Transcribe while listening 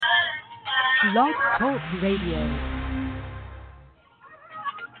Blog Talk Radio. I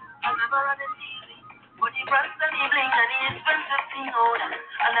never had it easy, but the brands and the bling and the expensive thing, oh,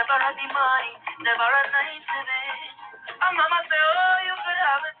 I never had the money, never had nice living. And mama say, oh, you could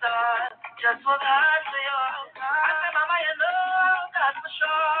have it all, just work hard for you. I say, mama, you know, that's for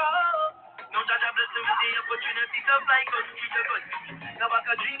sure. No judge a blessing with the opportunity to fly country to country. Now I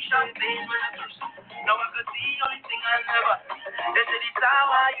can drink champagne when I thirst. Now I can see only thing I never. They say this how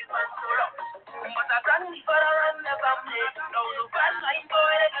I use my soul up. But I done it for a run never made. Now no bad line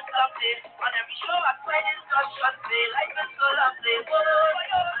boy they can stop it. On every show I swear it's not shot play. Life is so lovely. Whoa,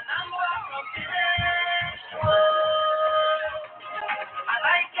 and I'm far from finished. Whoa, I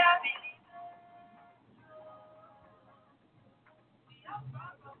like happy.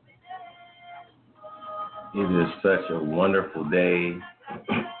 It is such a wonderful day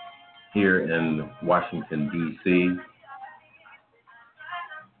here in Washington, D.C.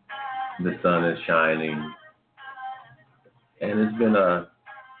 The sun is shining, and it's been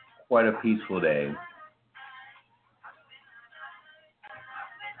quite a peaceful day.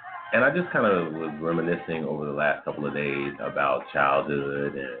 And I just kind of was reminiscing over the last couple of days about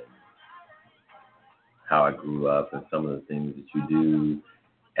childhood and how I grew up and some of the things that you do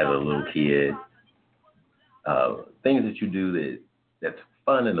as a little kid. Things that you do that's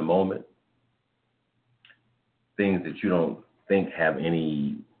fun in the moment, things that you don't think have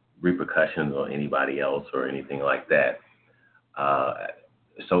any repercussions on anybody else or anything like that.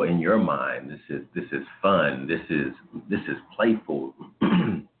 So in your mind, this is fun. This is playful.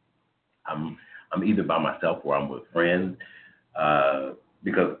 I'm either by myself or I'm with friends,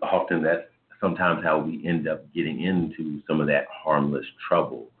 because often that's sometimes how we end up getting into some of that harmless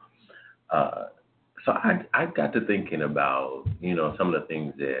trouble. So I got to thinking about, some of the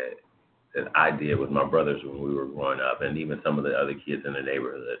things that I did with my brothers when we were growing up, and even some of the other kids in the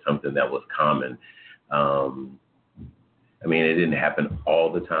neighborhood, something that was common. It didn't happen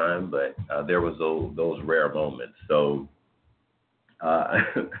all the time, but there was those rare moments. So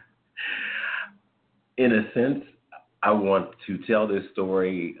in a sense, I want to tell this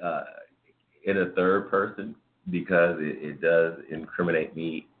story in a third person because it does incriminate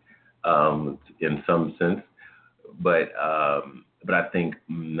me in some sense, but I think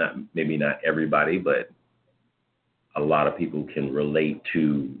maybe not everybody, but a lot of people can relate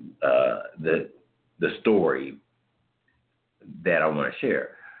to the story that I want to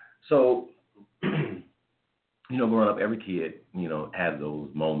share. So, growing up, every kid, has those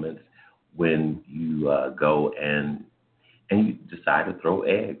moments when you go and you decide to throw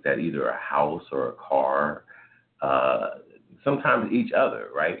eggs at either a house or a car. Sometimes each other,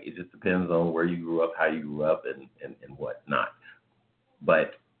 right? It just depends on where you grew up, how you grew up, and whatnot.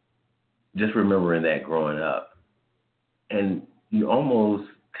 But just remembering that growing up, and you almost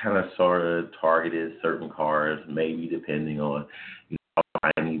kind of sort of targeted certain cars, maybe depending on how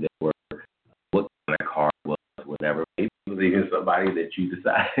tiny they were, what kind of car it was, whatever. Maybe it was even somebody that you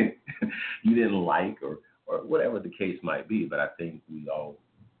decided you didn't like or whatever the case might be. But I think we all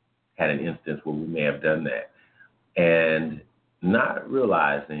had an instance where we may have done that. And not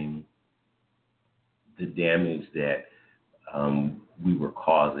realizing the damage that we were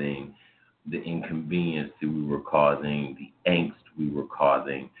causing, the inconvenience that we were causing, the angst we were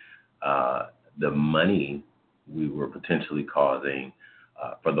causing, the money we were potentially causing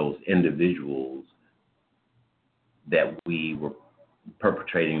for those individuals that we were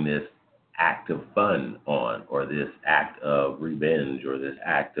perpetrating this act of fun on, or this act of revenge, or this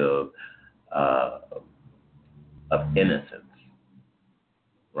act of innocence.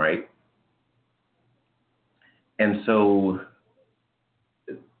 Right? And so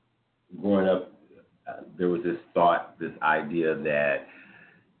growing up, there was this thought, this idea that,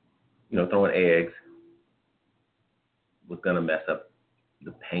 throwing eggs was going to mess up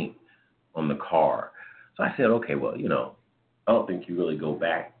the paint on the car. So I said, okay, well, I don't think you really go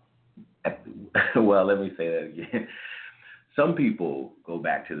back. Well, let me say that again. Some people go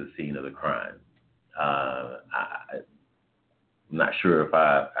back to the scene of the crime. I'm not sure if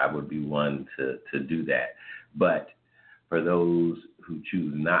I would be one to do that. But for those who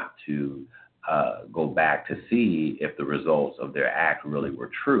choose not to go back to see if the results of their act really were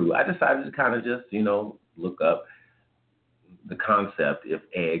true, I decided to kind of just, look up the concept if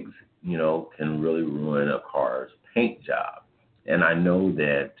eggs, can really ruin a car's paint job. And I know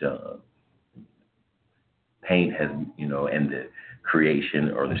that paint has, and the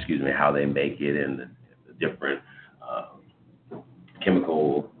creation, or how they make it, and the different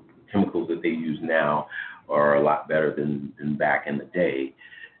chemicals that they use now are a lot better than back in the day.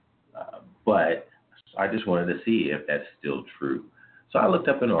 But I just wanted to see if that's still true. So I looked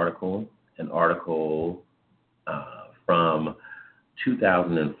up an article an article from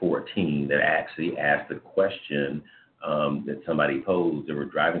 2014 that actually asked a question that somebody posed. There were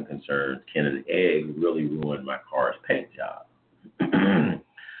driving concerns. Can an egg really ruin my car's paint job?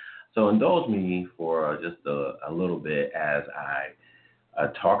 So indulge me for just a little bit as I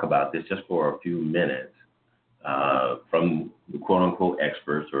talk about this just for a few minutes from the quote-unquote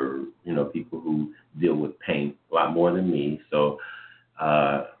experts or, people who deal with paint a lot more than me. So,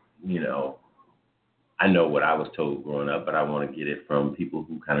 I know what I was told growing up, but I want to get it from people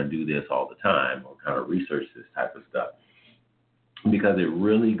who kind of do this all the time or kind of research this type of stuff, because it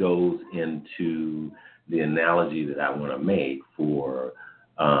really goes into the analogy that I want to make for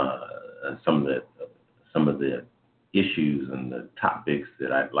some of the issues and the topics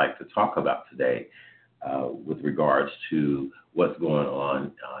that I'd like to talk about today with regards to what's going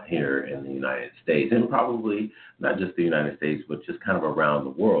on here in the United States, and probably not just the United States, but just kind of around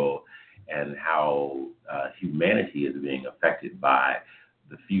the world, and how humanity is being affected by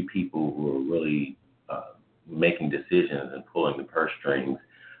the few people who are really making decisions and pulling the purse strings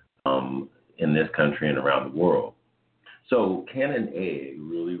in this country and around the world. So can an egg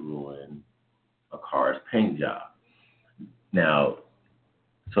really ruin a car's paint job? Now,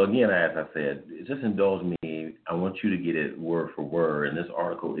 so again, as I said, just indulge me. I want you to get it word for word, and this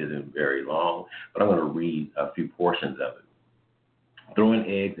article isn't very long, but I'm going to read a few portions of it. Throwing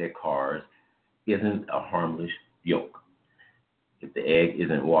eggs at cars isn't a harmless joke. If the egg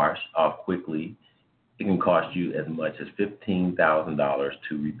isn't washed off quickly, it can cost you as much as $15,000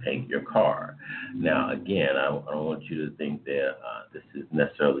 to repaint your car. Now, again, I don't want you to think that this is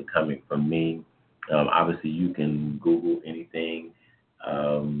necessarily coming from me. Obviously, you can Google anything.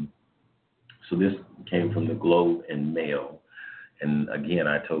 So this came from the Globe and Mail. And again,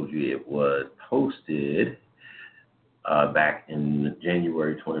 I told you it was posted back in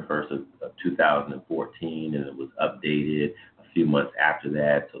January 21st of 2014, and it was updated a few months after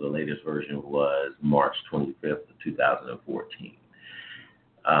that. So the latest version was March 25th of 2014.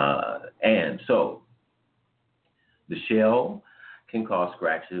 And so the shell can cause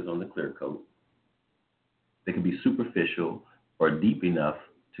scratches on the clear coat. They can be superficial or deep enough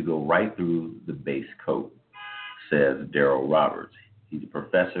to go right through the base coat, says Daryl Roberts. He's a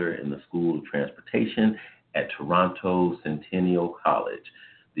professor in the School of Transportation at Toronto Centennial College.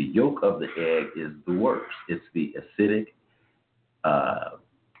 The yolk of the egg is the worst. It's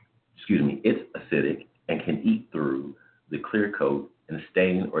acidic and can eat through the clear coat and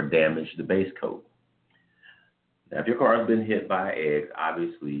stain or damage the base coat. Now, if your car has been hit by eggs,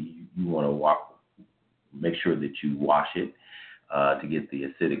 obviously you want to make sure that you wash it to get the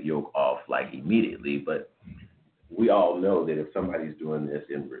acidic yolk off like immediately. But we all know that if somebody's doing this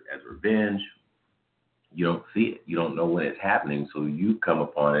as revenge, you don't see it. You don't know when it's happening, so you come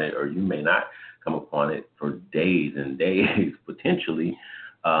upon it, or you may not come upon it for days and days, potentially,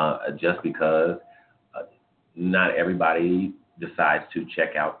 just because not everybody decides to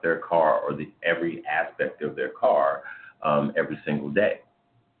check out their car or every aspect of their car every single day.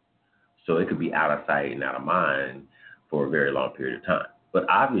 So it could be out of sight and out of mind for a very long period of time. But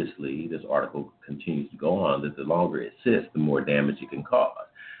obviously, this article continues to go on that the longer it sits, the more damage it can cause.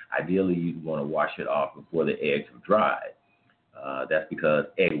 Ideally, you'd want to wash it off before the eggs have dried. That's because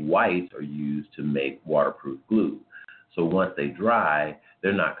egg whites are used to make waterproof glue. So once they dry,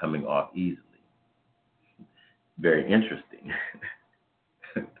 they're not coming off easily. Very interesting.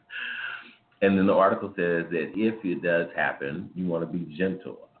 And then the article says that if it does happen, you want to be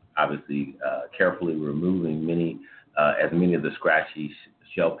gentle. Obviously, carefully removing as many of the scratchy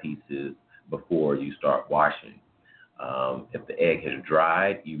shell pieces before you start washing. If the egg has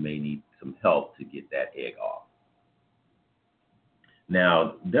dried, you may need some help to get that egg off.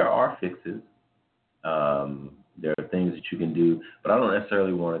 Now, there are fixes. There are things that you can do, but I don't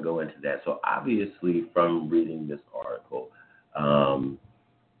necessarily want to go into that. So obviously, from reading this article,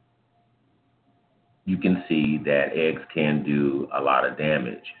 you can see that eggs can do a lot of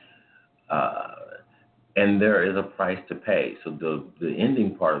damage. And there is a price to pay. So the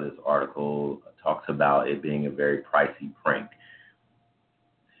ending part of this article talks about it being a very pricey prank.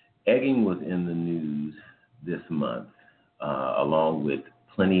 Egging was in the news this month, along with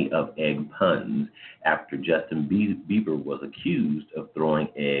plenty of egg puns, after Justin Bieber was accused of throwing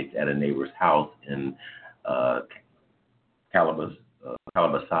eggs at a neighbor's house in Calabasas,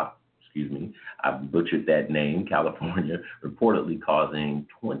 I butchered that name, California, reportedly causing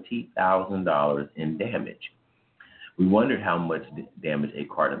 $20,000 in damage. We wondered how much damage a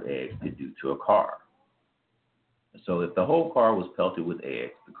carton of eggs could do to a car. So if the whole car was pelted with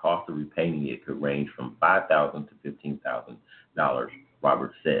eggs, the cost of repainting it could range from $5,000 to $15,000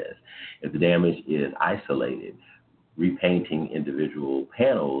 Roberts says. If the damage is isolated, repainting individual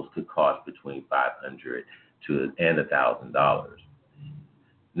panels could cost between $500 to $1,000.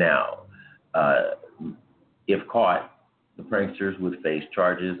 Now, if caught, the pranksters would face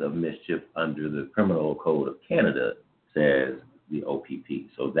charges of mischief under the Criminal Code of Canada, says the OPP.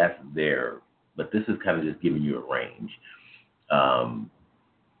 So that's there, but this is kind of just giving you a range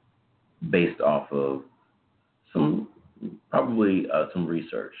based off of some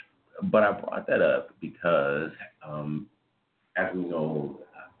research. But I brought that up because, as we know,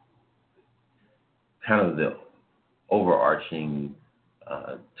 kind of the overarching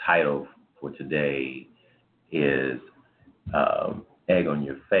title for today is egg on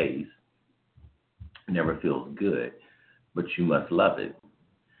your face never feels good, but you must love it.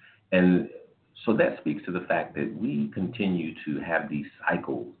 And so that speaks to the fact that we continue to have these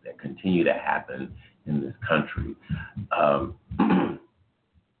cycles that continue to happen in this country.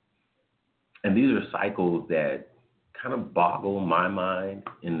 And these are cycles that kind of boggle my mind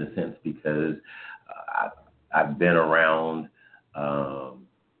in the sense because I've been around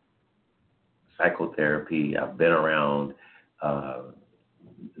psychotherapy. I've been around the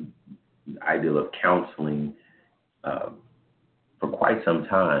idea of counseling for quite some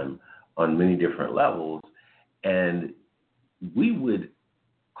time on many different levels. And we would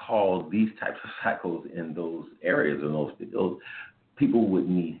call these types of cycles in those areas, in those fields, people would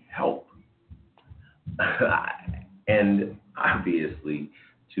need help. And obviously,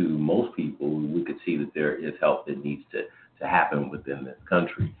 to most people, we could see that there is help that needs to happen within this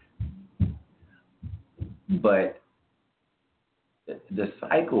country. But the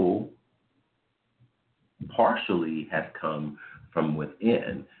cycle partially has come from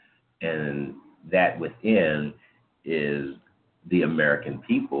within, and that within is the American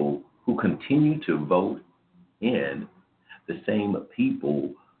people who continue to vote in the same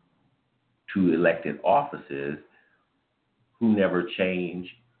people to elected offices who never change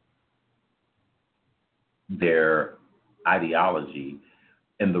their ideology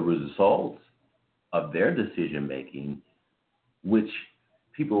and the results of their decision making, which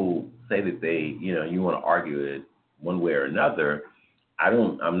people say that they, you want to argue it one way or another.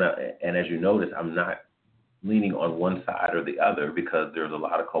 I'm not, and as you notice, I'm not leaning on one side or the other because there's a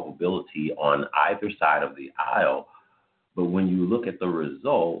lot of culpability on either side of the aisle. But when you look at the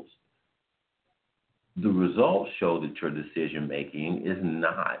results show that your decision making is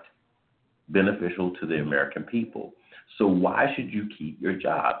not beneficial to the American people. So why should you keep your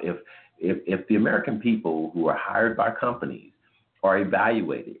job? If the American people who are hired by companies are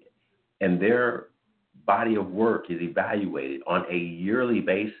evaluated and their body of work is evaluated on a yearly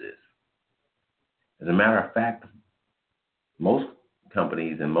basis, as a matter of fact, most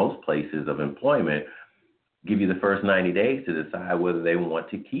companies and most places of employment give you the first 90 days to decide whether they want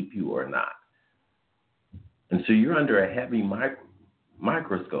to keep you or not. And so you're under a heavy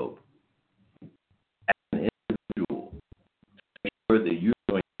microscope as an individual to make sure that you're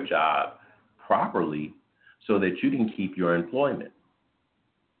doing your job properly so that you can keep your employment.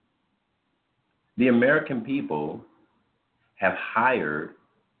 The American people have hired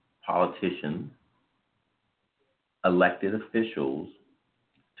politicians, elected officials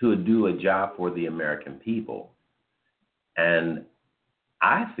to do a job for the American people. And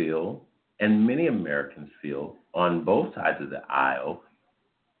I feel, and many Americans feel on both sides of the aisle,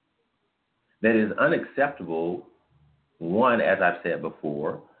 that it is unacceptable, one, as I've said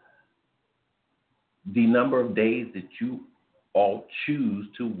before, the number of days that you all choose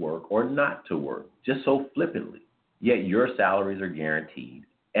to work or not to work, just so flippantly. Yet your salaries are guaranteed,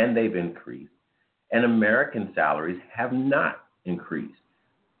 and they've increased, and American salaries have not increased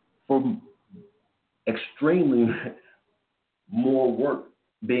for extremely more work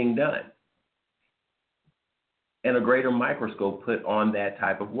being done and a greater microscope put on that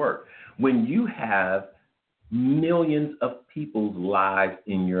type of work. When you have millions of people's lives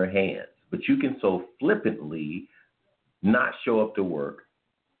in your hands, but you can so flippantly not show up to work,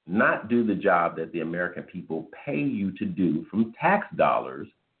 not do the job that the American people pay you to do from tax dollars.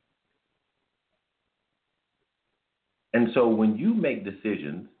 And so when you make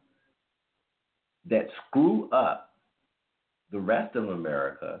decisions that screw up the rest of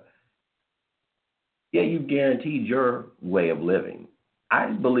America, yeah, you guaranteed your way of living.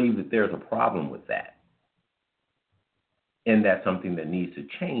 I believe that there's a problem with that. And that's something that needs to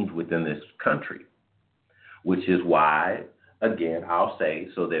change within this country, which is why, again, I'll say,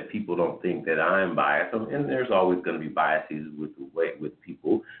 so that people don't think that I'm biased, and there's always going to be biases with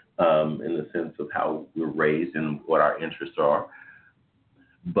people in the sense of how we're raised and what our interests are.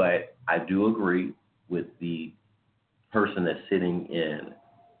 But I do agree with the person that's sitting in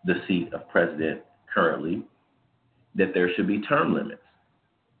the seat of president currently that there should be term limits.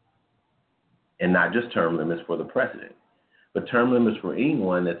 And not just term limits for the president, but term limits for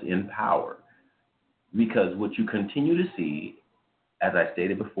anyone that's in power. Because what you continue to see, as I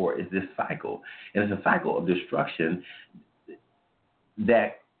stated before, is this cycle. And it's a cycle of destruction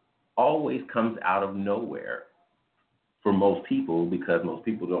that always comes out of nowhere for most people, because most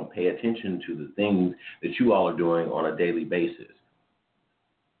people don't pay attention to the things that you all are doing on a daily basis.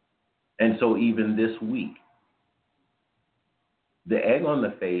 And so even this week, the egg on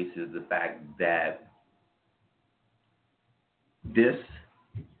the face is the fact that this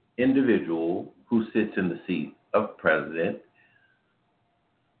individual who sits in the seat of president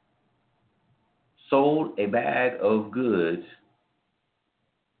sold a bag of goods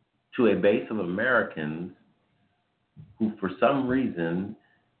to a base of Americans who, for some reason,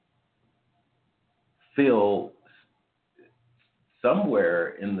 feel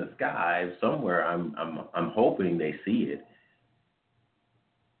somewhere in the sky, somewhere I'm hoping they see it,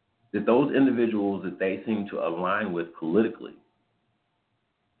 that those individuals that they seem to align with politically,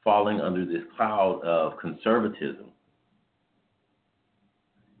 falling under this cloud of conservatism,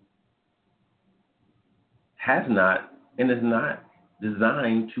 has not and is not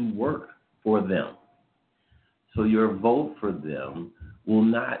designed to work for them. So your vote for them will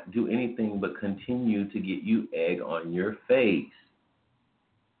not do anything but continue to get you egg on your face.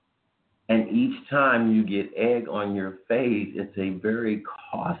 And each time you get egg on your face, it's a very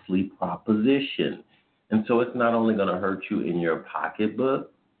costly proposition. And so it's not only going to hurt you in your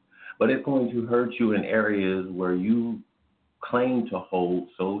pocketbook, but it's going to hurt you in areas where you claim to hold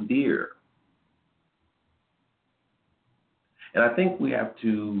so dear. And I think we have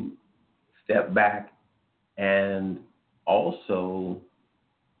to step back and also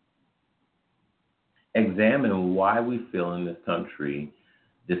examine why we feel in this country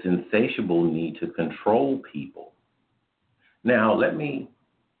this insatiable need to control people. Now, let me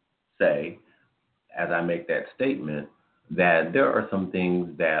say, as I make that statement, that there are some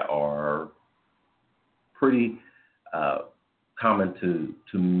things that are pretty common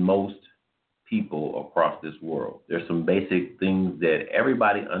to most people across this world. There's some basic things that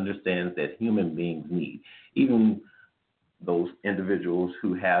everybody understands that human beings need, even those individuals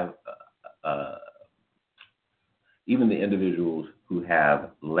who have even the individuals who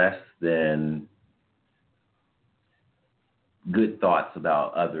have less than good thoughts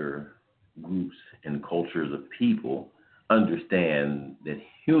about other groups and cultures of people understand that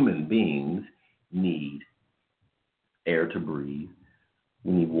human beings need air to breathe,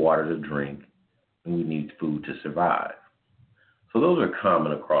 we need water to drink, and we need food to survive. So those are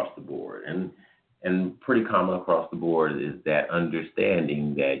common across the board. And pretty common across the board is that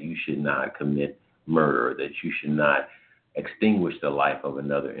understanding that you should not commit murder, that you should not extinguish the life of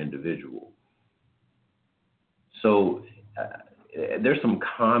another individual. So there's some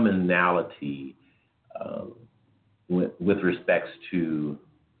commonality with respects to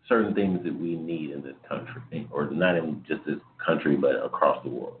certain things that we need in this country, or not in just this country, but across the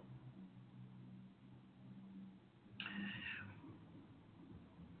world.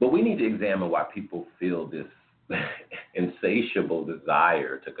 But we need to examine why people feel this insatiable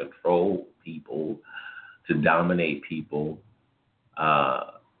desire to control people, to dominate people,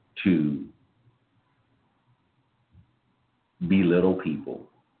 to belittle people,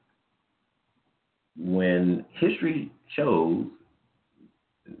 when history shows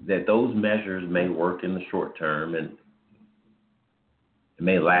that those measures may work in the short term and it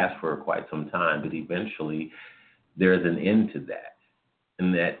may last for quite some time, but eventually there's an end to that.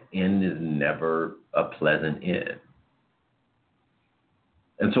 And that end is never a pleasant end.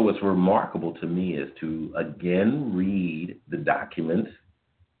 And so what's remarkable to me is to again read the documents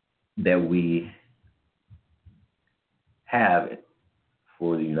that we have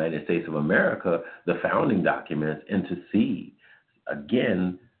for the United States of America, the founding documents, and to see,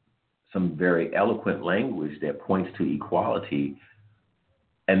 again, some very eloquent language that points to equality,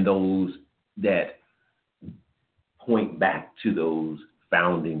 and those that point back to those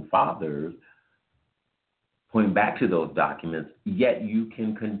founding fathers, point back to those documents, yet you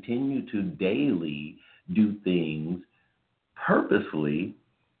can continue to daily do things purposefully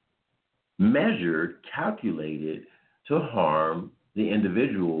measured, calculated to harm the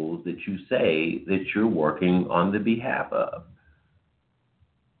individuals that you say that you're working on the behalf of.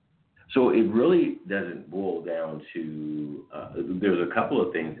 So it really doesn't boil down to, there's a couple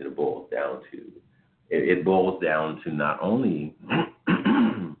of things that it boils down to. It boils down to not only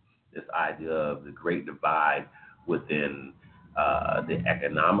this idea of the great divide within the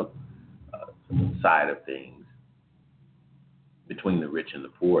economic side of things, between the rich and the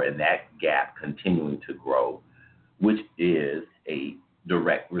poor, and that gap continuing to grow, which is a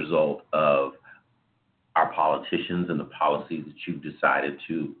direct result of our politicians and the policies that you've decided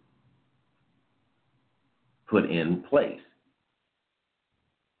to put in place.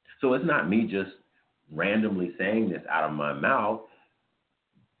 So it's not me just randomly saying this out of my mouth.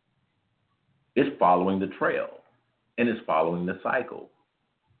 It's following the trail, and it's following the cycle.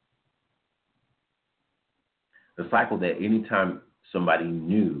 The cycle that anytime somebody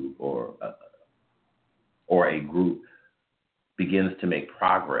new or a group begins to make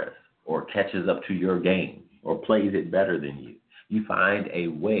progress or catches up to your game or plays it better than you, you find a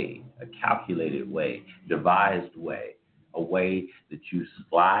way, a calculated way, devised way, a way that you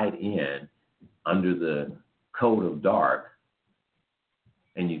slide in under the coat of dark,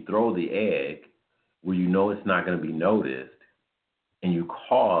 and you throw the egg where you know it's not going to be noticed, and you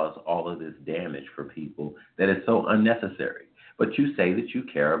cause all of this damage for people that is so unnecessary. But you say that you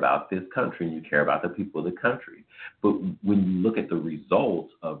care about this country and you care about the people of the country. But when you look at the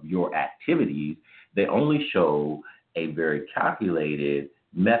results of your activities, they only show a very calculated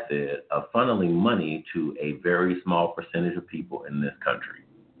method of funneling money to a very small percentage of people in this country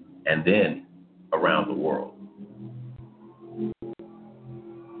and then around the world.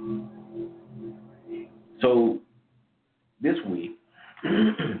 So this week,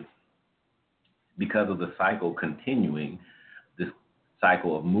 because of the cycle continuing, this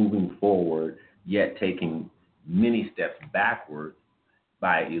cycle of moving forward, yet taking many steps backward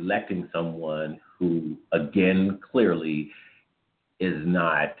by electing someone who, again, clearly is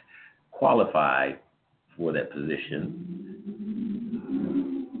not qualified for that position.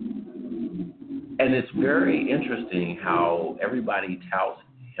 And it's very interesting how everybody touts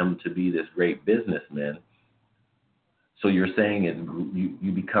him to be this great businessman. So you're saying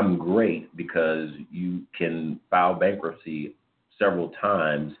you become great because you can file bankruptcy several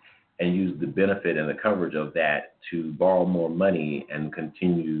times and use the benefit and the coverage of that to borrow more money and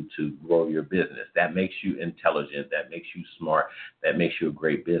continue to grow your business. That makes you intelligent. That makes you smart. That makes you a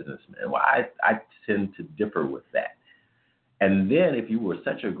great businessman. Well, I tend to differ with that. And then if you were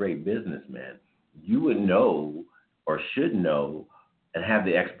such a great businessman, you would know or should know and have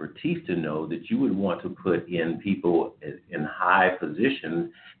the expertise to know that you would want to put in people in high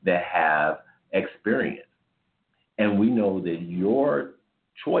positions that have experience. And we know that your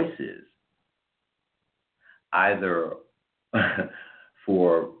choices, either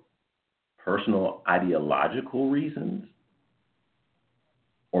for personal ideological reasons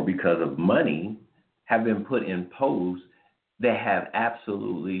or because of money, have been put in posts that have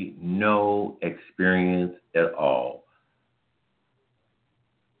absolutely no experience at all.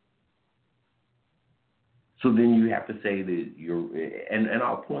 So then you have to say that you're, and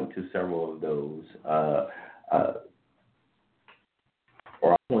I'll point to several of those, or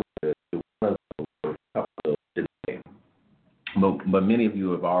I'll point to one of those, a couple of those today. But many of you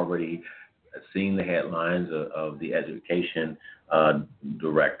have already seen the headlines of the education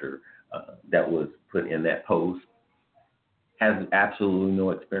director that was put in that post, has absolutely no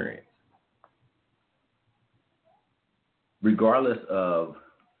experience. Regardless of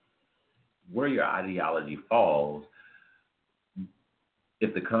where your ideology falls,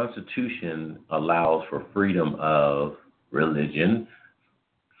 if the Constitution allows for freedom of religion,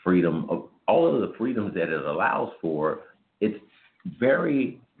 freedom of all of the freedoms that it allows for, it's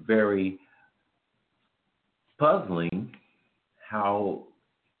very, very puzzling how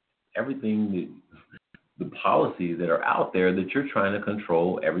everything, the policies that are out there, that you're trying to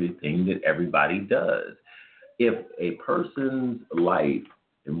control everything that everybody does. If a person's life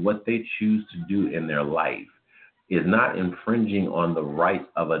and what they choose to do in their life is not infringing on the rights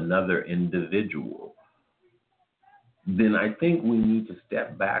of another individual, then I think we need to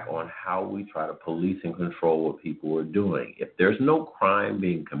step back on how we try to police and control what people are doing. If there's no crime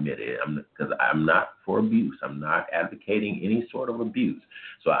being committed, because I'm not for abuse, I'm not advocating any sort of abuse.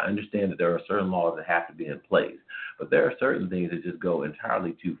 So I understand that there are certain laws that have to be in place, but there are certain things that just go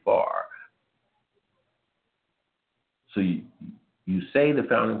entirely too far. So you say the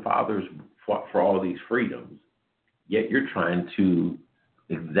Founding Fathers fought for all these freedoms, yet you're trying to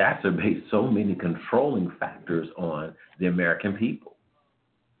exacerbate so many controlling factors on the American people.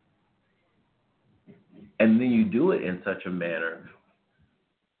 And then you do it in such a manner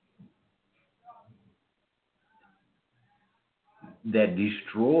that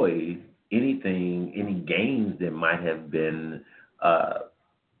destroys anything, any gains that might have been,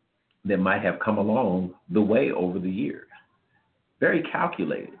 that might have come along the way over the years. Very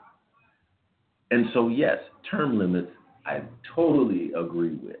calculated. And so, yes, term limits, I totally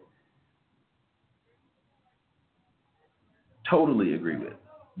agree with. Totally agree with.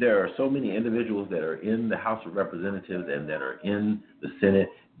 There are so many individuals that are in the House of Representatives and that are in the Senate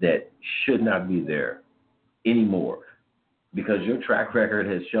that should not be there anymore, because your track record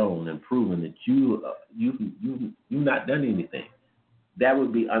has shown and proven that you've not done anything. That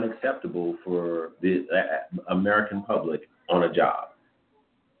would be unacceptable for the American public on a job.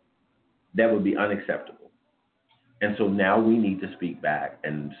 That would be unacceptable. And so now we need to speak back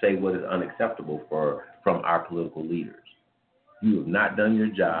and say what is unacceptable from our political leaders. You have not done your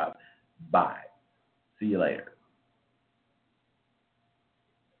job. Bye. See you later.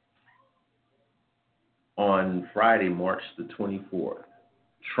 On Friday, March the 24th,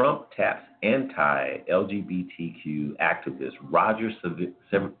 Trump taps anti-LGBTQ activist Roger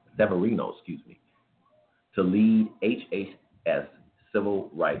Severino, to lead HHS Civil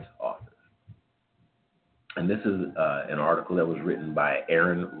Rights Office. And this is an article that was written by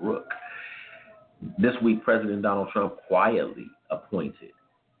Aaron Rook. This week, President Donald Trump quietly appointed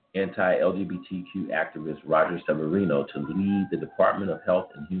anti-LGBTQ activist Roger Severino to lead the Department of Health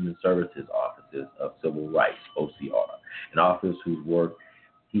and Human Services Offices of Civil Rights, OCR, an office whose work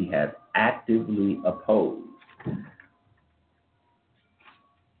he has actively opposed.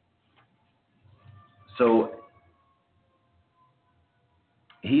 So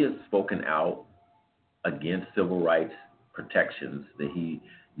he has spoken out against civil rights protections that he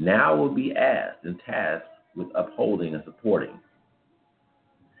now will be asked and tasked with upholding and supporting.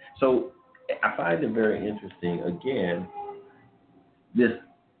 So I find it very interesting, again, this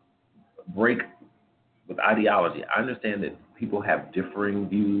break with ideology. I understand that people have differing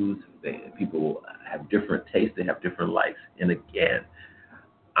views, people have different tastes, they have different likes. And again,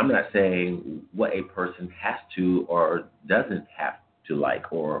 I'm not saying what a person has to or doesn't have to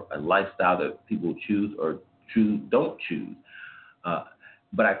like, or a lifestyle that people choose or don't choose.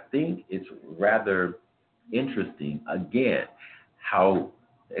 But I think it's rather interesting, again, how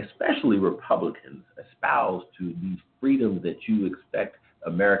especially Republicans espouse to these freedoms that you expect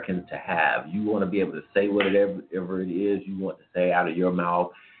Americans to have. You want to be able to say whatever it is you want to say out of your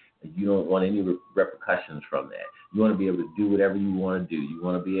mouth. You don't want any repercussions from that. You want to be able to do whatever you want to do. You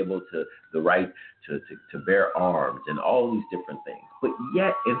want to be able to, the right to bear arms and all these different things. But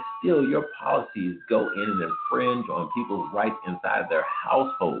yet and still your policies go in and infringe on people's rights inside their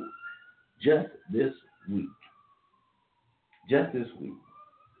households. Just this week,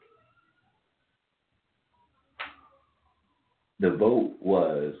 the vote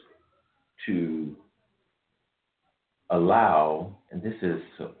was to allow, and this is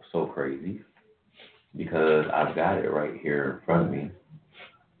so crazy because I've got it right here in front of me.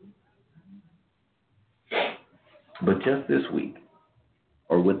 But just this week,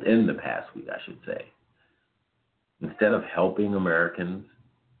 or within the past week, I should say, instead of helping Americans,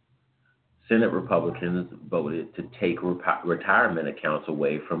 Senate Republicans voted to take retirement accounts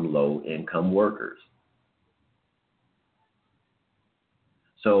away from low-income workers.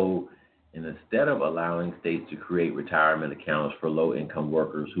 So instead of allowing states to create retirement accounts for low-income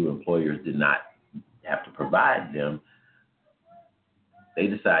workers who employers did not have to provide them, they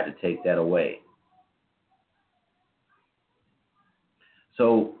decided to take that away.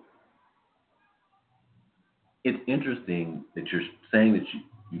 So it's interesting that you're saying that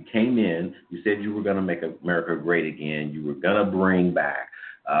you came in, you said you were going to make America great again, you were going to bring back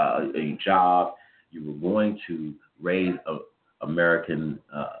a job, you were going to raise American,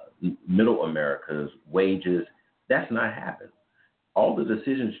 middle America's wages. That's not happened. All the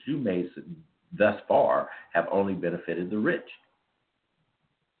decisions you made thus far have only benefited the rich.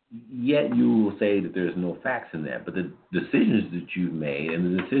 Yet you will say that there's no facts in that. But the decisions that you've made and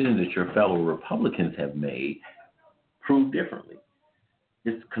the decisions that your fellow Republicans have made prove differently.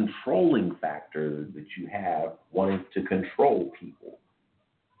 This controlling factor that you have wanting to control people.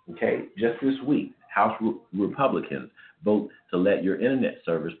 Okay, just this week, House Republicans vote to let your internet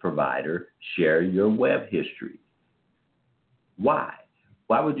service provider share your web history. Why?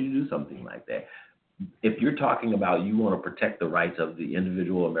 Why would you do something like that? If you're talking about you want to protect the rights of the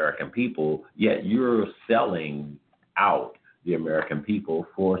individual American people, yet you're selling out the American people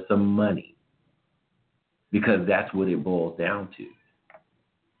for some money, because that's what it boils down to.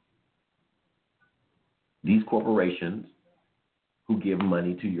 These corporations who give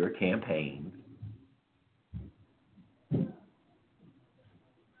money to your campaigns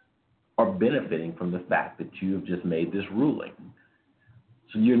are benefiting from the fact that you have just made this ruling.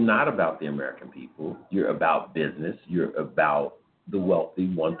 So you're not about the American people. You're about business. You're about the wealthy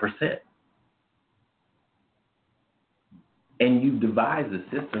 1%. And you've devised a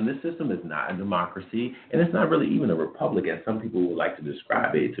system. This system is not a democracy, and it's not really even a republic, as some people would like to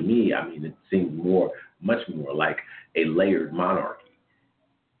describe it. To me, I mean, it seems much more like a layered monarchy.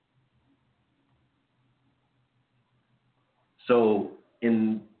 So,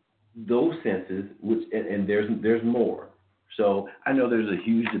 in those senses, and there's more. So, I know there's a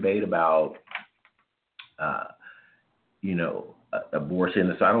huge debate about, uh,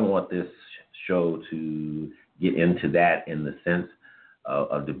 abortion. So, I don't want this show to get into that in the sense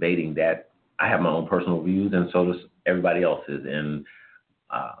of debating that. I have my own personal views, and so does everybody else's. And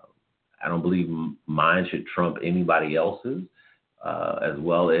I don't believe mine should trump anybody else's, as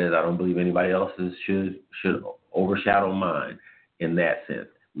well as I don't believe anybody else's should overshadow mine in that sense.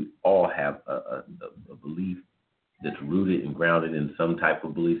 We all have a belief that's rooted and grounded in some type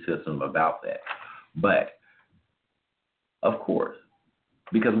of belief system about that. But, of course,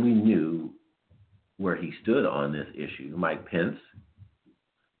 because we knew where he stood on this issue, Mike Pence,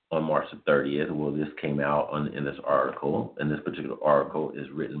 on March the 30th, well, this came out in this article, and this particular article is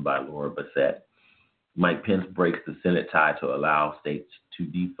written by Laura Bassett. Mike Pence breaks the Senate tie to allow states to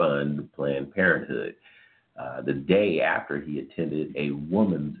defund Planned Parenthood the day after he attended a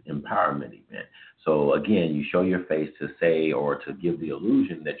women's empowerment event. So again, you show your face to say or to give the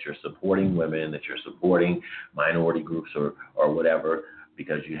illusion that you're supporting women, that you're supporting minority groups or whatever,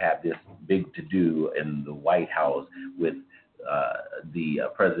 because you have this big to-do in the White House with the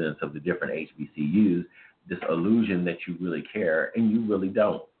presidents of the different HBCUs, this illusion that you really care, and you really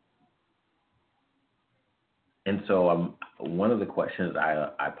don't. And so one of the questions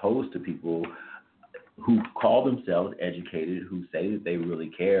I pose to people who call themselves educated, who say that they really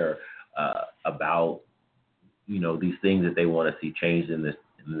care about, these things that they want to see changed in this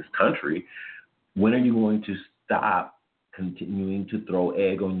country, when are you going to stop continuing to throw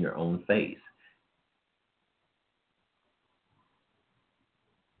egg on your own face?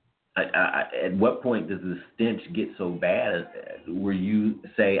 At what point does the stench get so bad where you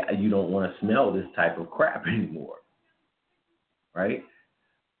say you don't want to smell this type of crap anymore, right?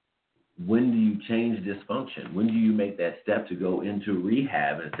 When do you change dysfunction? When do you make that step to go into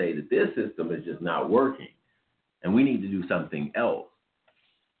rehab and say that this system is just not working and we need to do something else?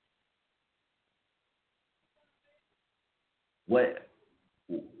 What?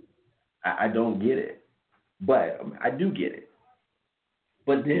 I don't get it, but I do get it.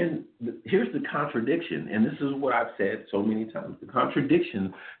 But then here's the contradiction, and this is what I've said so many times. The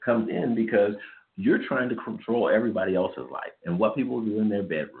contradiction comes in because you're trying to control everybody else's life and what people do in their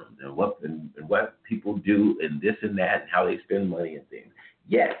bedrooms and what people do and this and that and how they spend money and things.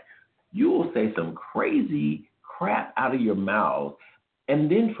 Yet you will say some crazy crap out of your mouth and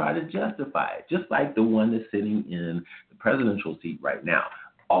then try to justify it, just like the one that's sitting in the presidential seat right now.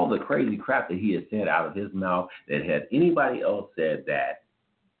 All the crazy crap that he has said out of his mouth that had anybody else said that,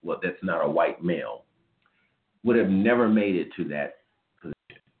 well, that's not a white male, would have never made it to that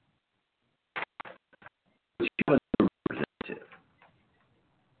position. But you have a representative.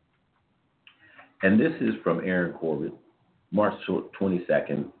 And this is from Aaron Corbett, March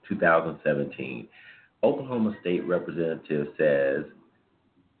 22nd, 2017. Oklahoma State Representative says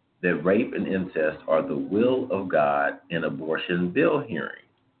that rape and incest are the will of God in abortion bill hearing.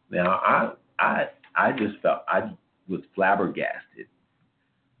 Now, I just felt I was flabbergasted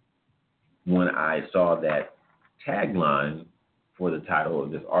when I saw that tagline for the title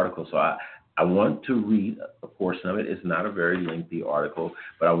of this article. So I want to read a portion of it. It's not a very lengthy article,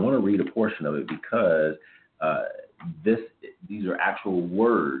 but I want to read a portion of it because these are actual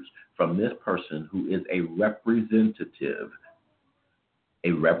words from this person who is a representative,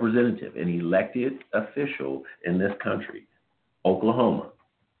 an elected official in this country, Oklahoma,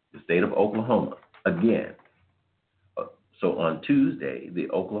 the state of Oklahoma. Again, so on Tuesday, the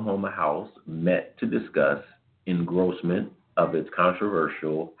Oklahoma House met to discuss engrossment of its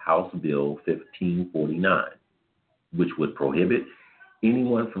controversial House Bill 1549, which would prohibit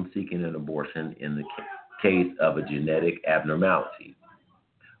anyone from seeking an abortion in the case of a genetic abnormality.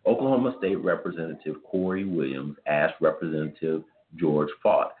 Oklahoma State Representative Corey Williams asked Representative George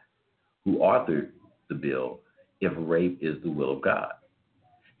Faught, who authored the bill, if rape is the will of God.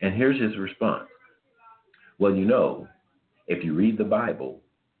 And here's his response. Well, if you read the Bible,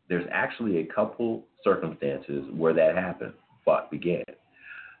 there's actually a couple circumstances where that happened, Faught began.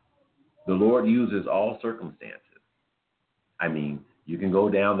 The Lord uses all circumstances. I mean, you can go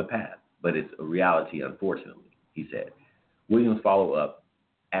down the path, but it's a reality, unfortunately, he said. Williams followed up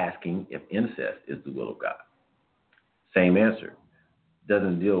asking if incest is the will of God. Same answer.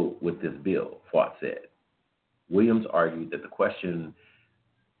 Doesn't deal with this bill, Faught said. Williams argued that the question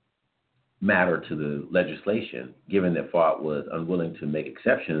matter to the legislation, given that FOD was unwilling to make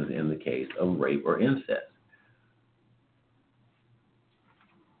exceptions in the case of rape or incest.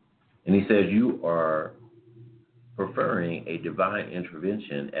 And he says you are preferring a divine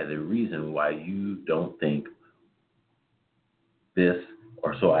intervention as a reason why you don't think this,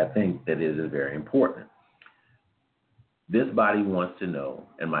 or so I think that it is very important. This body wants to know,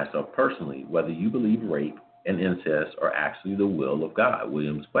 and myself personally, whether you believe rape and incest are actually the will of God.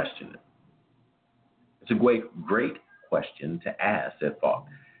 Williams questioned it. It's a great question to ask, said Falk.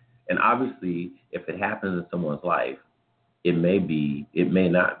 And obviously, if it happens in someone's life, it may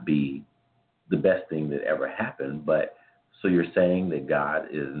not be the best thing that ever happened, but so you're saying that God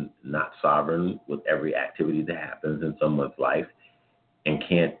is not sovereign with every activity that happens in someone's life and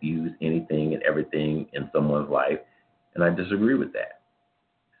can't use anything and everything in someone's life, and I disagree with that.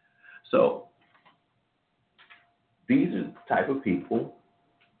 So these are the type of people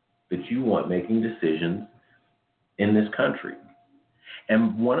that you want making decisions in this country.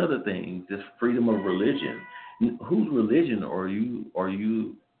 And one of the things, this freedom of religion, whose religion are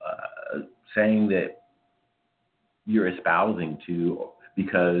you saying that you're espousing to?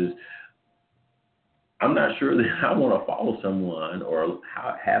 Because I'm not sure that I want to follow someone or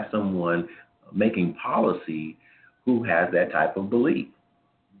have someone making policy who has that type of belief.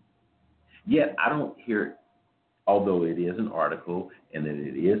 Yet I don't hear, although it is an article and that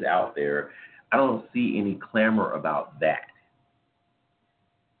it is out there, I don't see any clamor about that.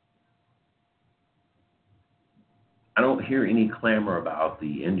 I don't hear any clamor about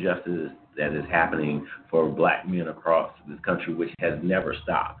the injustice that is happening for black men across this country, which has never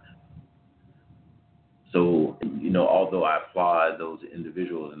stopped. So, although I applaud those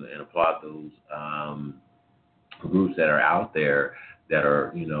individuals and applaud those groups that are out there that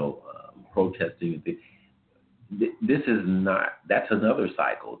are, protesting, this is not, that's another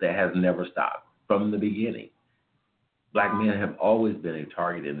cycle that has never stopped from the beginning. Black men have always been a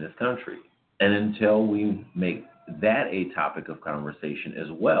target in this country. And until we make that a topic of conversation as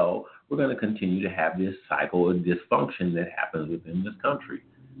well, we're going to continue to have this cycle of dysfunction that happens within this country.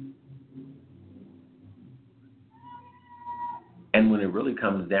 And when it really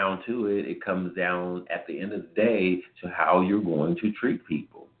comes down to it, it comes down at the end of the day to how you're going to treat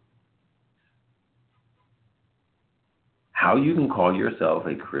people. How you can call yourself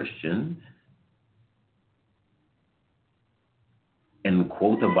a Christian and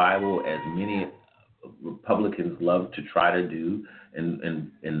quote the Bible as many Republicans love to try to do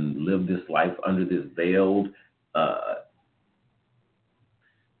and live this life under this veiled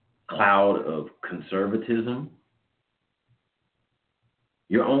cloud of conservatism.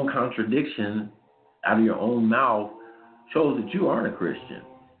 Your own contradiction out of your own mouth shows that you aren't a Christian.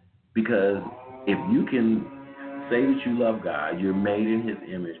 Because if you can say that you love God, you're made in his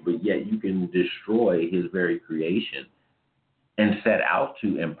image, but yet you can destroy his very creation and set out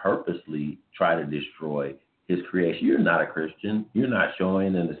to and purposely try to destroy his creation, you're not a Christian. You're not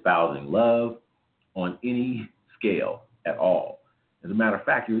showing and espousing love on any scale at all. As a matter of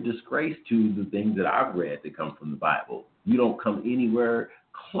fact, you're a disgrace to the things that I've read that come from the Bible. You don't come anywhere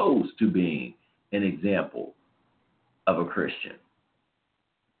close to being an example of a Christian.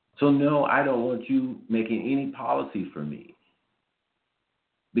 So no, I don't want you making any policy for me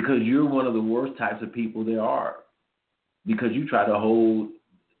because you're one of the worst types of people there are. Because you try to hide,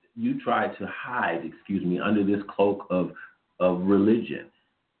 under this cloak of religion.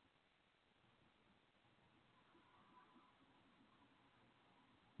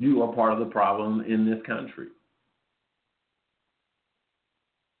 You are part of the problem in this country.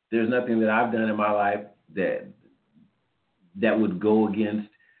 There's nothing that I've done in my life that would go against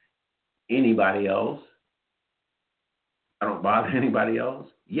anybody else. I don't bother anybody else.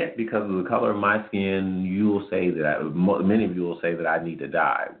 Yet, because of the color of my skin, many of you will say that I need to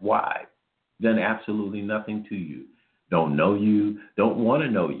die. Why? Done absolutely nothing to you. Don't know you. Don't want to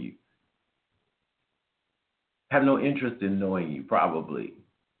know you. Have no interest in knowing you, probably.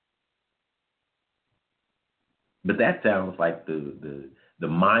 But that sounds like the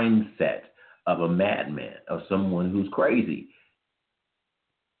mindset of a madman, of someone who's crazy.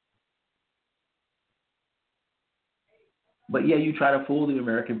 But yeah, you try to fool the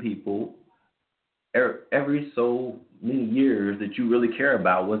American people every so many years that you really care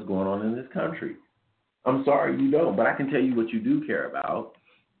about what's going on in this country. I'm sorry, you don't, but I can tell you what you do care about.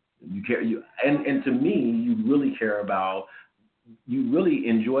 And to me, you really care about, you really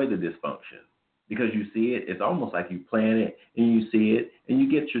enjoy the dysfunction because you see it. It's almost like you plan it and you see it and you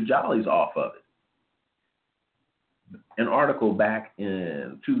get your jollies off of it. An article back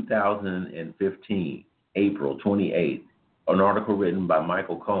in 2015, April 28th, an article written by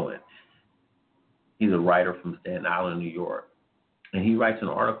Michael Cohen. He's a writer from Staten Island, New York. And he writes an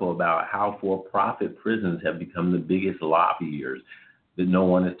article about how for-profit prisons have become the biggest lobbyers that no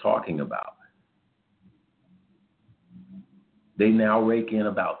one is talking about. They now rake in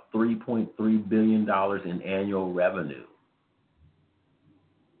about $3.3 billion in annual revenue.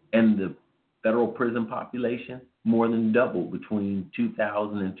 And the federal prison population more than doubled between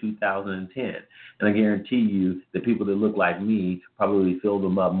 2000 and 2010. And I guarantee you the people that look like me probably filled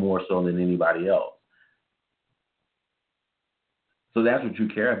them up more so than anybody else. So that's what you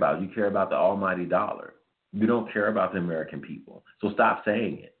care about. You care about the almighty dollar. You don't care about the American people. So stop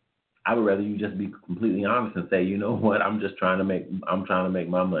saying it. I would rather you just be completely honest and say, you know what, I'm trying to make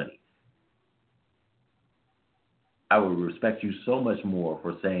my money. I would respect you so much more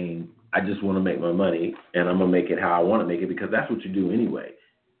for saying, I just want to make my money and I'm going to make it how I want to make it, because that's what you do anyway.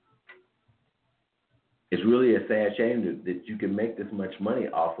 It's really a sad shame that you can make this much money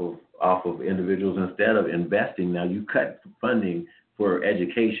off of individuals instead of investing. Now you cut funding for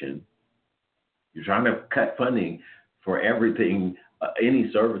education. You're trying to cut funding for everything,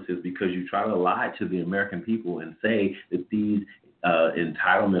 any services, because you try to lie to the American people and say that these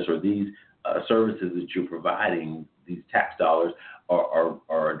entitlements or these services that you're providing, these tax dollars,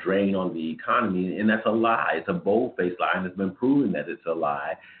 are a drain on the economy, and that's a lie. It's a bold-faced lie, and it's been proven that it's a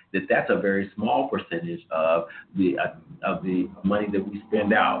lie. That's a very small percentage of the money that we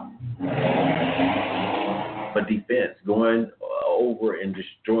spend out for defense, going over and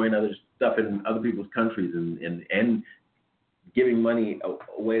destroying other stuff in other people's countries and giving money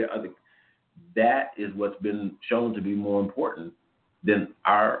away to other. That is what's been shown to be more important than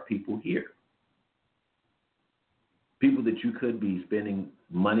our people here. People that you could be spending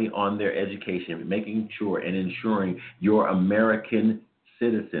money on their education, making sure and ensuring your American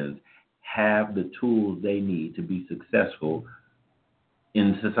citizens have the tools they need to be successful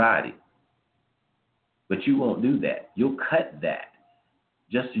in society. But you won't do that. You'll cut that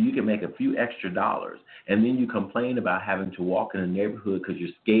just so you can make a few extra dollars. And then you complain about having to walk in a neighborhood because you're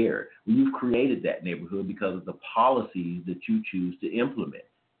scared. Well, you've created that neighborhood because of the policies that you choose to implement,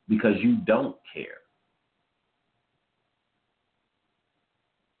 because you don't care.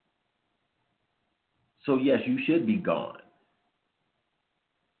 So yes, you should be gone.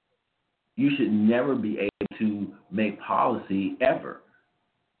 You should never be able to make policy ever.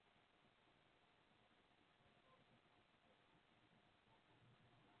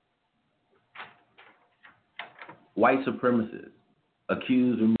 White supremacist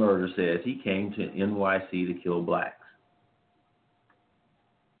accused of murder says he came to NYC to kill blacks.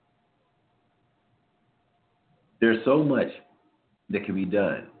 There's so much that can be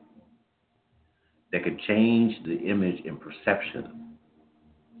done that could change the image and perception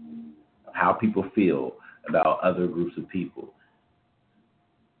of how people feel about other groups of people,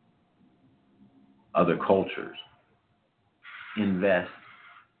 other cultures. Invest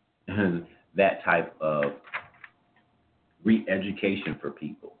in that type of re-education for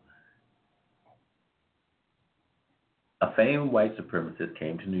people. A famed white supremacist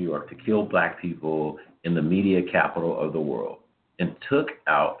came to New York to kill black people in the media capital of the world and took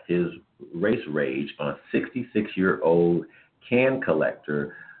out his race rage on 66-year-old can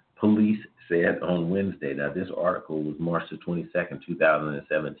collector, police said on Wednesday. Now, this article was March the 22nd,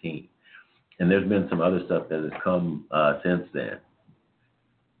 2017. And there's been some other stuff that has come since then.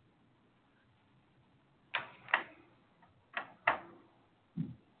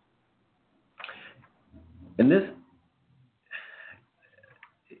 And this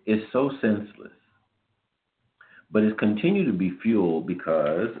is so senseless, but it's continued to be fueled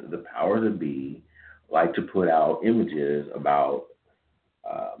because the powers that be like to put out images about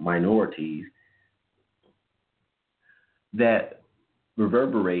minorities that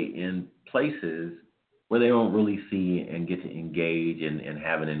reverberate in places where they don't really see and get to engage and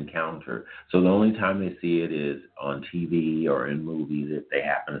have an encounter. So the only time they see it is on TV or in movies, if they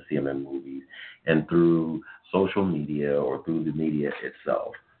happen to see them in movies, and through social media or through the media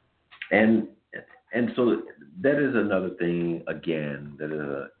itself. And so that is another thing, again, that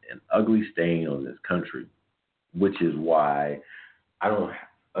is an ugly stain on this country, which is why I don't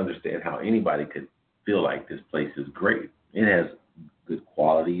understand how anybody could feel like this place is great. It has good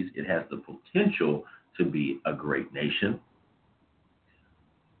qualities. It has the potential to be a great nation.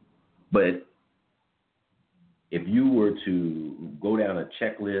 But if you were to go down a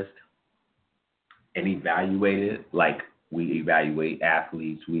checklist and evaluate it like we evaluate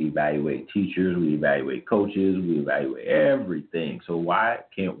athletes, we evaluate teachers, we evaluate coaches, we evaluate everything. So why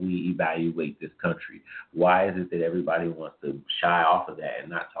can't we evaluate this country? Why is it that everybody wants to shy off of that and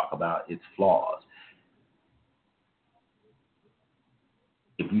not talk about its flaws?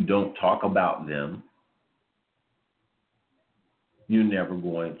 If you don't talk about them, you're never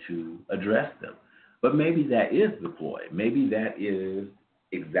going to address them. But maybe that is the ploy. Maybe that is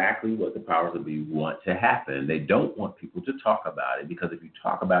exactly what the powers that be want to happen. They don't want people to talk about it, because if you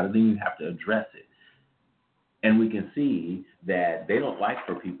talk about it, then you have to address it. And we can see that they don't like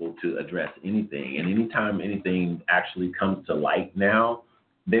for people to address anything. And anytime anything actually comes to light now,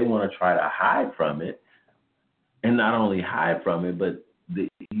 they want to try to hide from it. And not only hide from it, but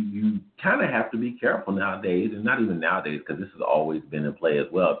you kind of have to be careful nowadays, and not even nowadays, because this has always been in play as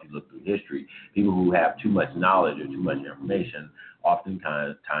well. If you look through history, people who have too much knowledge or too much information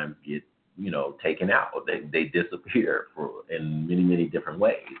oftentimes get taken out. They disappear in many, many different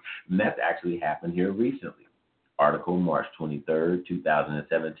ways. And that's actually happened here recently. Article March 23rd,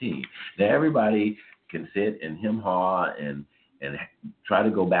 2017. Now, everybody can sit and hem-haw and try to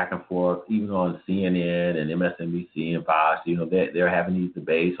go back and forth, even on CNN and MSNBC and Fox. They're having these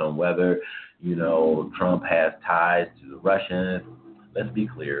debates on whether, Trump has ties to the Russians. Let's be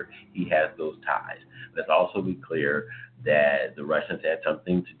clear, he has those ties. Let's also be clear that the Russians had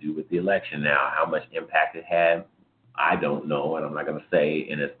something to do with the election. Now, how much impact it had, I don't know, and I'm not going to say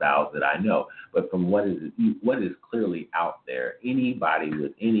and espouse that I know. But from what is clearly out there, anybody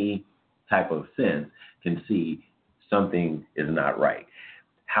with any type of sense can see something is not right.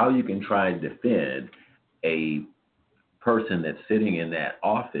 How you can try and defend a person that's sitting in that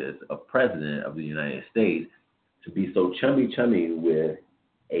office of president of the United States to be so chummy with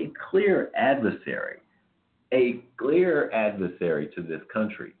a clear adversary to this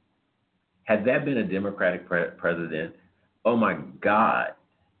country. Had that been a Democratic president, oh my God,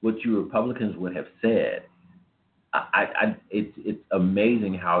 what you Republicans would have said. It's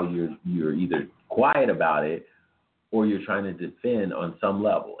amazing how you're either quiet about it or you're trying to defend on some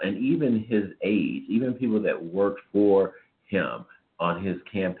level. And even his aides, even people that worked for him on his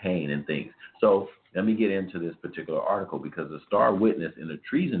campaign and things. So let me get into this particular article, because the star witness in a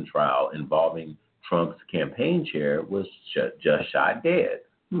treason trial involving Trump's campaign chair was just shot dead.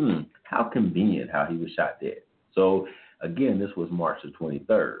 How convenient how he was shot dead. So again, this was March the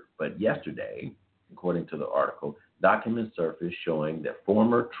 23rd. But yesterday, according to the article, documents surfaced showing that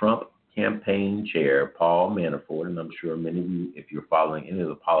former Trump campaign chair Paul Manafort, and I'm sure many of you, if you're following any of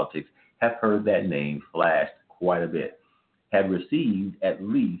the politics, have heard that name flashed quite a bit, had received at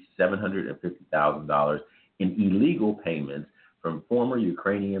least $750,000 in illegal payments from former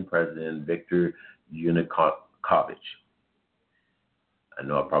Ukrainian President Viktor Yanukovych. I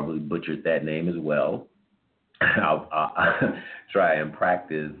know I probably butchered that name as well. I'll try and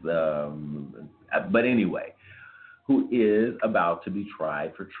practice. But anyway, who is about to be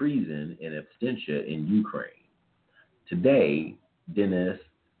tried for treason in absentia in Ukraine. Today, Denis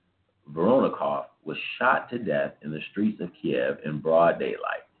Voronkov was shot to death in the streets of Kiev in broad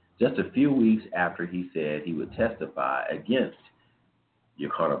daylight, just a few weeks after he said he would testify against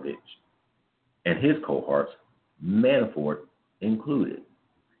Yanukovych and his cohorts, Manafort included.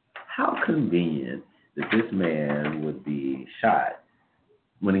 How convenient that this man would be shot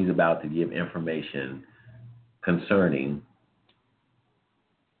when he's about to give information concerning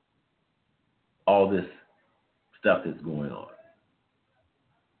all this stuff that's going on.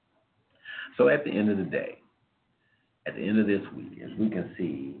 So at the end of the day, at the end of this week, as we can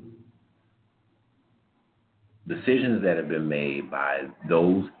see, decisions that have been made by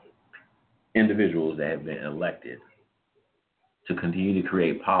those individuals that have been elected to continue to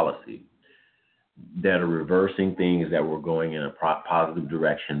create policy that are reversing things that were going in a positive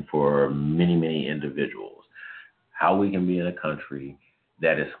direction for many, many individuals. How we can be in a country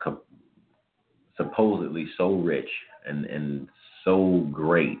that is supposedly so rich and so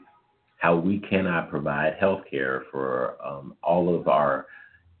great, how we cannot provide health care for all of our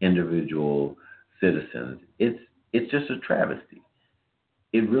individual citizens. It's just a travesty.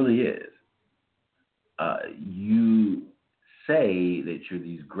 It really is. You say that you're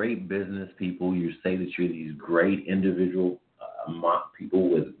these great business people. You say that you're these great individual people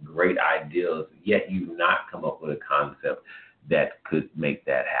with great ideas, yet you've not come up with a concept that could make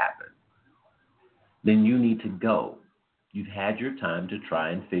that happen. Then you need to go. You've had your time to try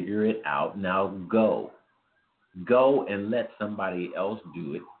and figure it out. Now go. Go and let somebody else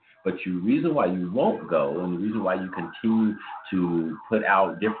do it. But the reason why you won't go, and the reason why you continue to put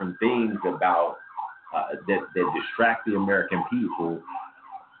out different things about that distract the American people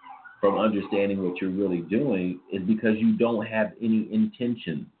from understanding what you're really doing, is because you don't have any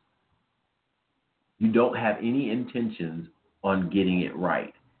intention. You don't have any intentions on getting it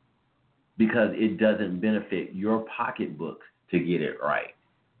right, because it doesn't benefit your pocketbook to get it right.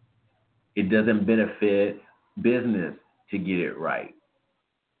 It doesn't benefit business to get it right.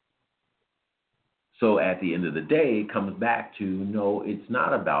 So at the end of the day, it comes back to no, it's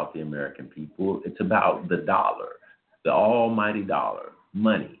not about the American people. It's about the dollar, the almighty dollar,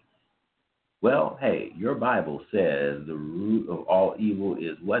 money. Well, hey, your Bible says the root of all evil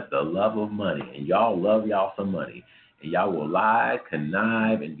is what? The love of money. And y'all love y'all some money. And y'all will lie,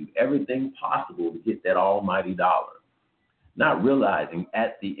 connive, and do everything possible to get that almighty dollar. Not realizing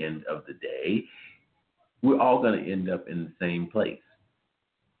at the end of the day, we're all going to end up in the same place,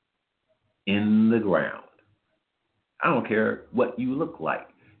 in the ground. I don't care what you look like.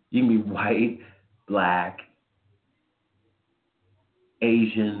 You can be white, black,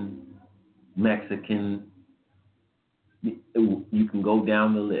 Asian, Mexican. You can go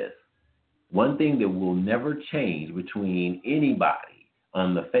down the list. One thing that will never change between anybody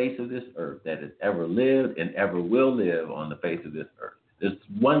on the face of this earth that has ever lived and ever will live on the face of this earth. There's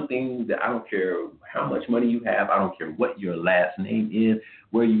one thing that I don't care how much money you have, I don't care what your last name is,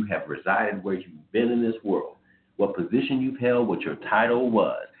 where you have resided, where you've been in this world, what position you've held, what your title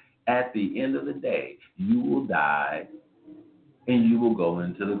was. At the end of the day, you will die and you will go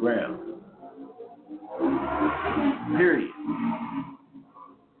into the ground. Period.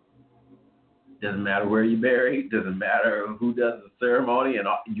 Doesn't matter where you're buried, doesn't matter who does the ceremony, and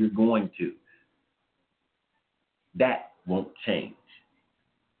you're going to. That won't change.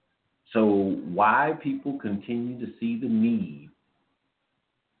 So why people continue to see the need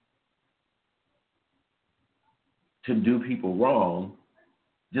to do people wrong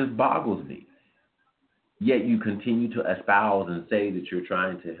just boggles me. Yet you continue to espouse and say that you're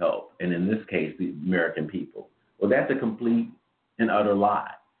trying to help, and in this case, the American people. Well, that's a complete and utter lie.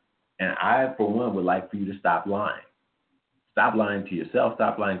 And I, for one, would like for you to stop lying. Stop lying to yourself.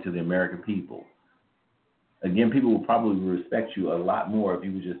 Stop lying to the American people. Again, people will probably respect you a lot more if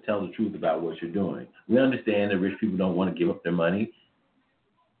you would just tell the truth about what you're doing. We understand that rich people don't want to give up their money.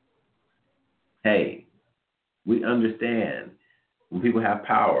 Hey, we understand when people have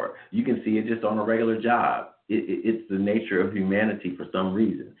power. You can see it just on a regular job. It's the nature of humanity for some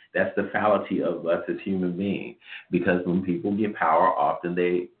reason. That's the fallacy of us as human beings. Because when people get power,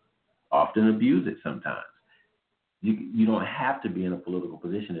 they often abuse it sometimes. You don't have to be in a political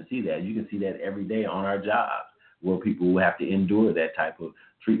position to see that. You can see that every day on our jobs where people will have to endure that type of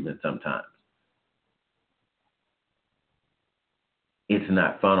treatment sometimes. It's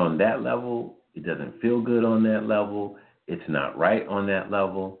not fun on that level. It doesn't feel good on that level. It's not right on that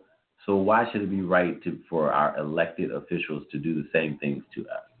level. So why should it be right for our elected officials to do the same things to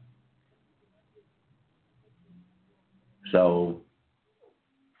us? So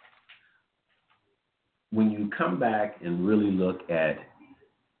when you come back and really look at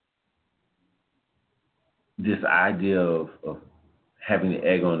this idea of having the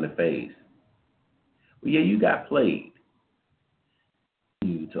egg on the face, well, yeah, you got played.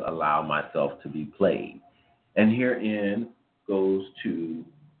 To allow myself to be played. And herein goes to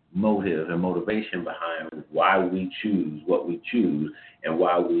motive and motivation behind why we choose what we choose and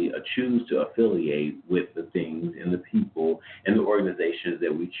why we choose to affiliate with the things and the people and the organizations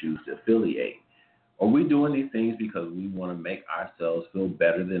that we choose to affiliate. Are we doing these things because we want to make ourselves feel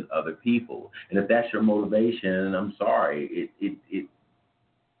better than other people? And if that's your motivation, I'm sorry, it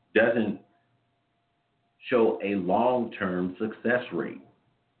doesn't show a long-term success rate.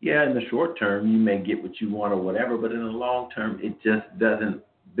 Yeah, in the short term, you may get what you want or whatever, but in the long term, it just doesn't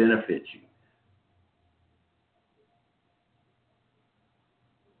benefit you.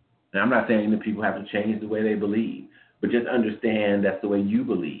 Now, I'm not saying that people have to change the way they believe, but just understand that's the way you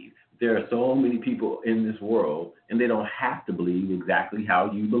believe. There are so many people in this world, and they don't have to believe exactly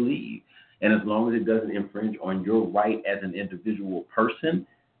how you believe. And as long as it doesn't infringe on your right as an individual person,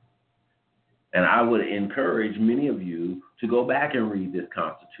 and I would encourage many of you to go back and read this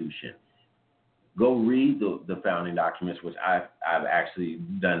Constitution. Go read the founding documents, which I've actually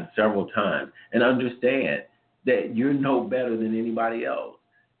done several times, and understand that you're no better than anybody else.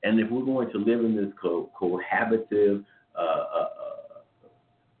 And if we're going to live in this cohabitative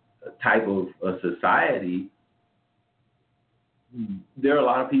type of society, there are a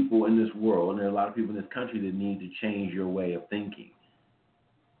lot of people in this world, and there are a lot of people in this country that need to change your way of thinking.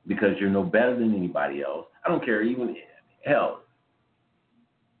 Because you're no better than anybody else. I don't care, even hell,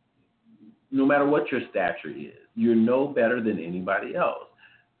 no matter what your stature is, you're no better than anybody else.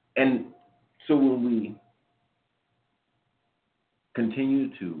 And so when we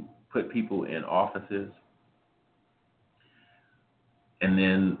continue to put people in offices, and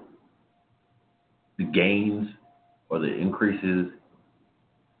then the gains or the increases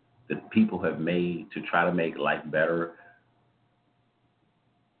that people have made to try to make life better,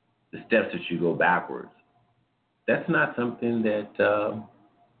 the steps that you go backwards, that's not something that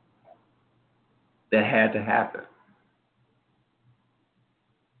that had to happen.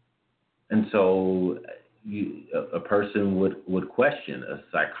 And so a person would question, a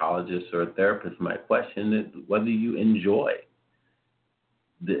psychologist or a therapist might question it, whether you enjoy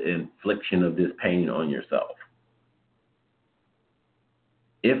the infliction of this pain on yourself.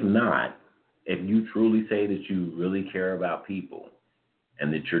 If not, if you truly say that you really care about people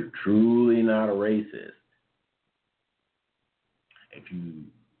and that you're truly not a racist, if you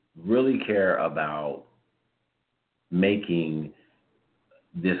really care about making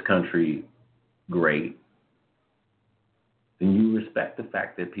this country great, then you respect the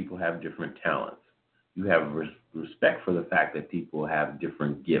fact that people have different talents. You have respect for the fact that people have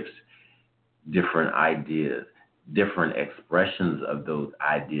different gifts, different ideas, different expressions of those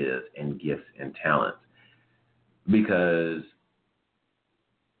ideas and gifts and talents. Because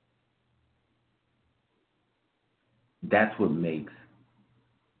that's what makes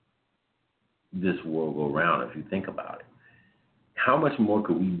this world go round, if you think about it. How much more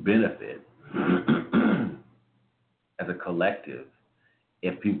could we benefit as a collective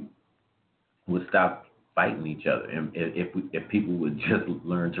if people would stop fighting each other, and if people would just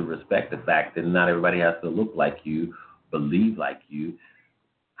learn to respect the fact that not everybody has to look like you, believe like you.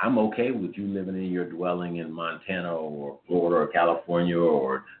 I'm okay with you living in your dwelling in Montana or Florida or California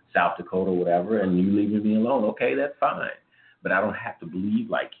or South Dakota or whatever, and you leaving me alone. Okay, that's fine. But I don't have to believe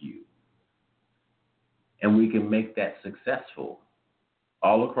like you. And we can make that successful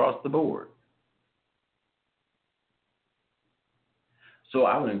all across the board. So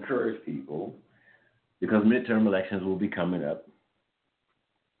I would encourage people, because midterm elections will be coming up,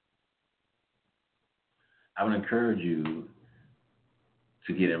 I would encourage you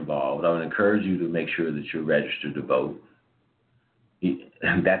to get involved. I would encourage you to make sure that you're registered to vote.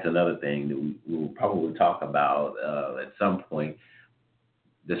 And that's another thing that we will probably talk about at some point,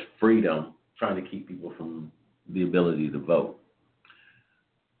 this freedom, trying to keep people from the ability to vote.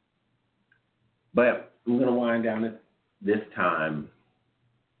 But we're going to wind down at this time.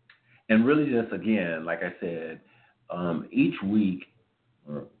 And really just, again, like I said, each week,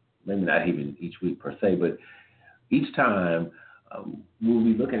 or maybe not even each week per se, but each time we'll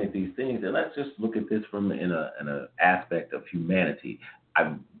be looking at these things, and let's just look at this from in an aspect of humanity.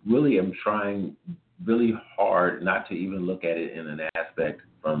 I really am trying really hard not to even look at it in an aspect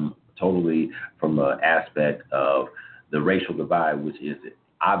from an aspect of the racial divide, which is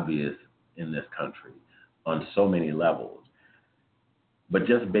obvious in this country on so many levels. But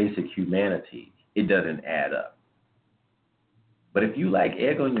just basic humanity, it doesn't add up. But if you like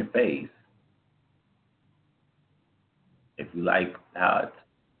egg on your face, if you like how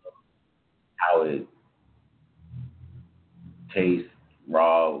it tastes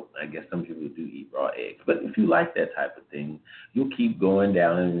raw, I guess some people do eat raw eggs. But if you like that type of thing, you'll keep going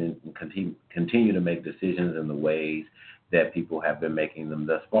down and continue to make decisions in the ways that people have been making them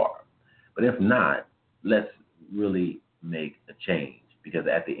thus far. But if not, let's really make a change. Because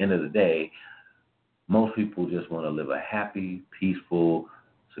at the end of the day, most people just want to live a happy, peaceful,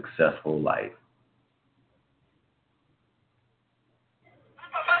 successful life.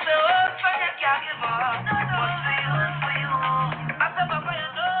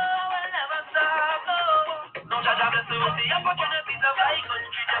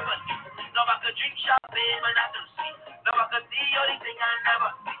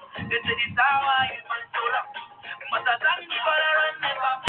 Get to this hour,